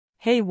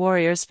Hey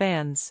Warriors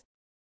fans!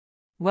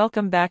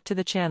 Welcome back to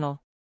the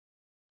channel.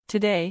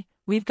 Today,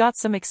 we've got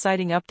some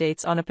exciting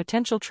updates on a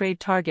potential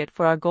trade target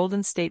for our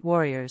Golden State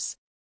Warriors.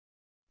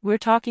 We're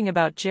talking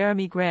about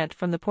Jeremy Grant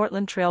from the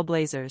Portland Trail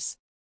Blazers.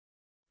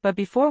 But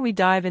before we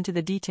dive into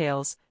the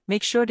details,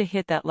 make sure to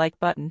hit that like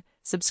button,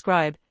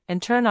 subscribe,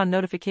 and turn on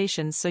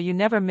notifications so you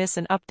never miss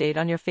an update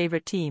on your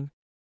favorite team.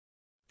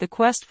 The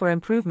quest for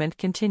improvement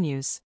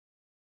continues.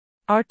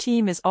 Our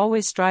team is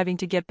always striving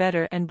to get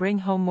better and bring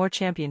home more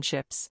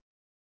championships.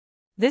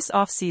 This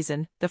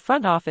offseason, the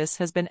front office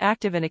has been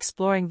active in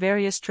exploring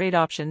various trade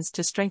options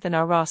to strengthen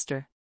our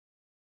roster.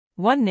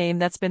 One name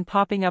that's been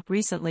popping up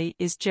recently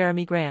is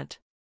Jeremy Grant.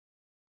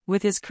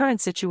 With his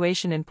current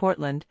situation in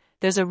Portland,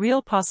 there's a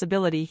real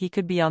possibility he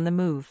could be on the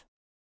move.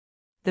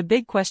 The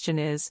big question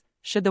is,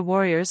 should the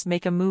Warriors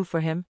make a move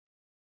for him?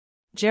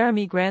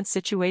 Jeremy Grant's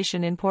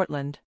situation in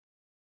Portland.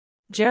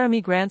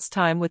 Jeremy Grant's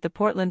time with the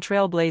Portland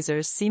Trail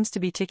Blazers seems to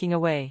be ticking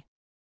away.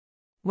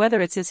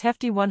 Whether it's his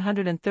hefty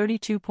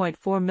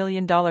 $132.4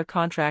 million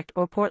contract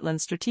or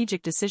Portland's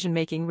strategic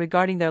decision-making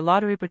regarding their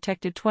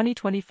lottery-protected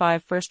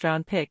 2025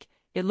 first-round pick,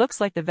 it looks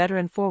like the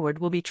veteran forward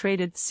will be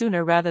traded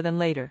sooner rather than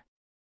later.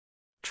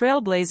 Trail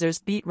Blazers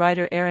beat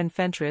writer Aaron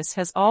Fentress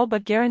has all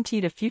but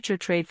guaranteed a future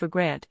trade for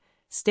Grant,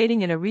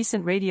 stating in a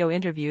recent radio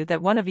interview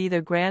that one of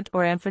either Grant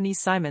or Anthony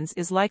Simons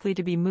is likely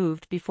to be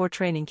moved before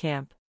training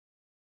camp.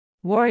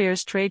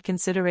 Warriors trade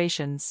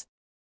considerations.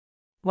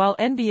 While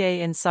NBA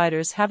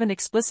insiders haven't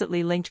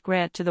explicitly linked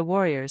Grant to the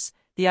Warriors,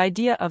 the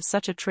idea of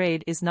such a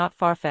trade is not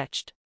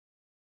far-fetched.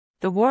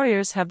 The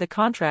Warriors have the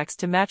contracts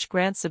to match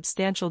Grant's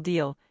substantial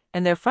deal,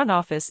 and their front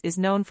office is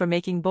known for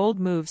making bold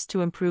moves to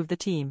improve the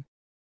team.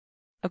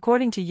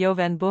 According to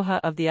Jovan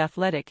Buha of The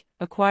Athletic,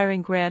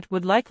 acquiring Grant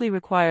would likely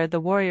require the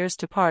Warriors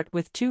to part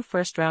with 2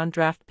 first-round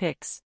draft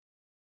picks.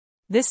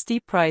 This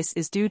steep price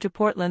is due to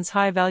Portland's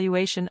high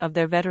valuation of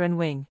their veteran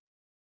wing.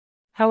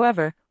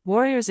 However,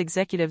 Warriors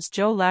executives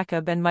Joe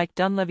Lacob and Mike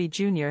Dunleavy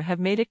Jr. have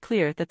made it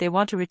clear that they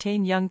want to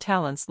retain young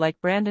talents like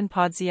Brandon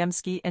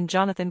Podziemski and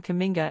Jonathan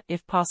Kuminga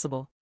if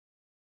possible.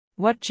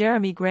 What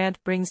Jeremy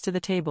Grant brings to the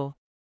table.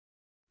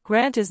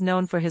 Grant is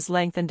known for his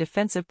length and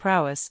defensive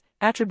prowess,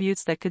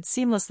 attributes that could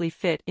seamlessly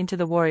fit into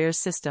the Warriors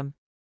system.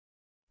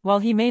 While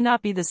he may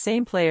not be the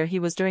same player he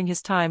was during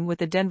his time with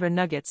the Denver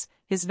Nuggets,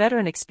 his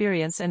veteran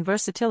experience and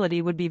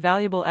versatility would be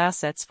valuable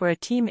assets for a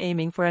team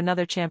aiming for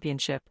another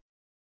championship.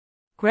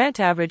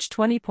 Grant averaged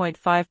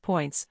 20.5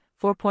 points,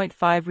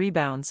 4.5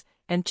 rebounds,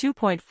 and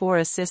 2.4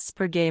 assists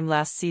per game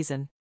last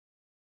season.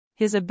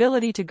 His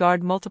ability to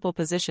guard multiple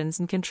positions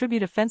and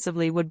contribute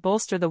offensively would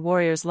bolster the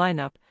Warriors'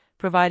 lineup,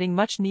 providing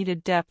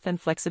much-needed depth and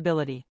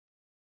flexibility.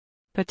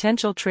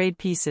 Potential trade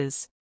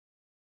pieces.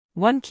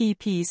 One key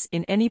piece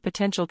in any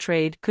potential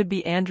trade could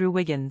be Andrew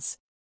Wiggins.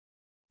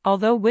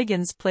 Although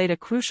Wiggins played a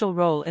crucial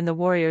role in the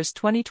Warriors'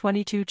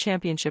 2022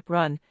 championship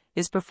run,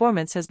 his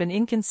performance has been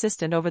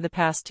inconsistent over the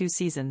past 2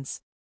 seasons.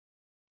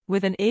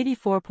 With an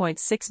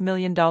 $84.6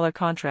 million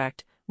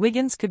contract,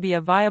 Wiggins could be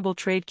a viable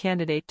trade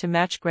candidate to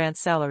match Grant's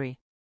salary.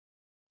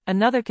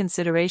 Another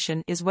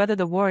consideration is whether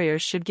the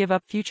Warriors should give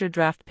up future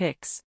draft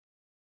picks.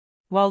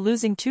 While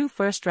losing 2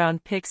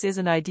 first-round picks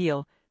isn't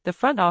ideal, the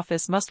front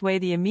office must weigh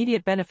the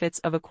immediate benefits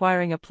of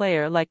acquiring a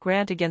player like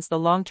Grant against the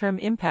long-term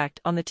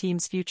impact on the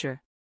team's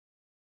future.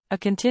 A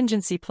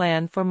contingency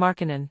plan for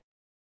Markkanen.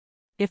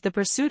 If the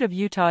pursuit of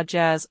Utah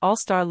Jazz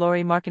All-Star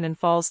Lauri Markkanen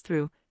falls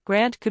through,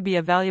 Grant could be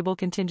a valuable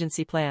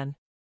contingency plan.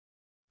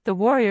 The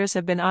Warriors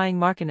have been eyeing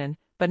Markkanen,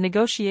 but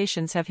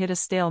negotiations have hit a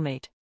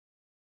stalemate.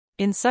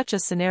 In such a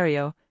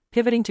scenario,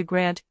 pivoting to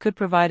Grant could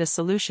provide a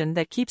solution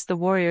that keeps the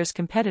Warriors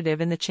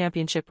competitive in the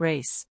championship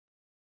race.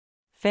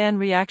 Fan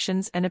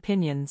reactions and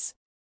opinions.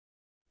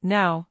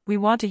 Now, we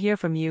want to hear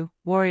from you,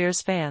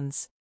 Warriors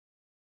fans.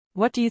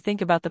 What do you think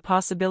about the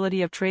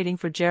possibility of trading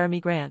for Jeremy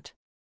Grant?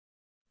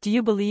 Do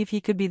you believe he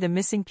could be the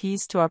missing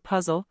piece to our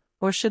puzzle,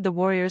 or should the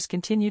Warriors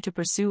continue to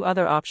pursue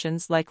other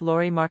options like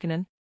Lauri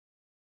Markkanen?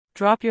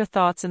 Drop your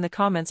thoughts in the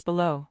comments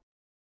below.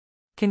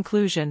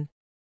 Conclusion.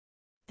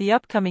 The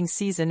upcoming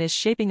season is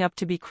shaping up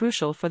to be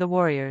crucial for the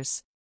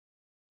Warriors.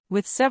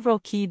 With several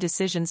key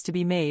decisions to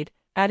be made,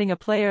 adding a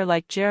player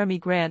like Jeremy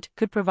Grant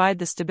could provide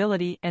the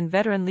stability and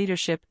veteran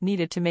leadership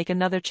needed to make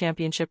another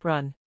championship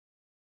run.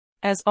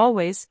 As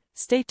always,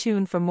 stay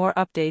tuned for more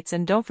updates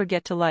and don't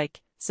forget to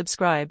like,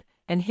 subscribe,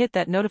 and hit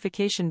that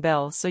notification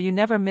bell so you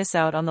never miss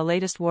out on the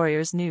latest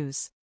Warriors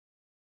news.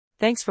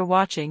 Thanks for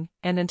watching,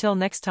 and until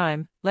next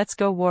time, let's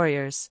go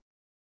Warriors!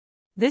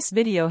 This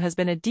video has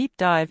been a deep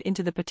dive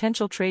into the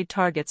potential trade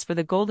targets for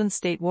the Golden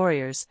State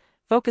Warriors,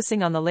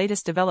 focusing on the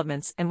latest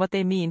developments and what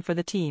they mean for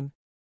the team.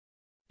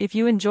 If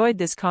you enjoyed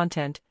this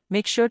content,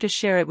 make sure to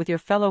share it with your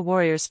fellow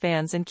Warriors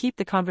fans and keep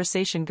the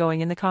conversation going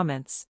in the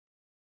comments.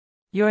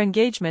 Your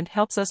engagement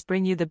helps us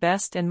bring you the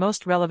best and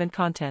most relevant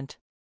content.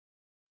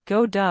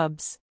 Go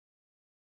Dubs!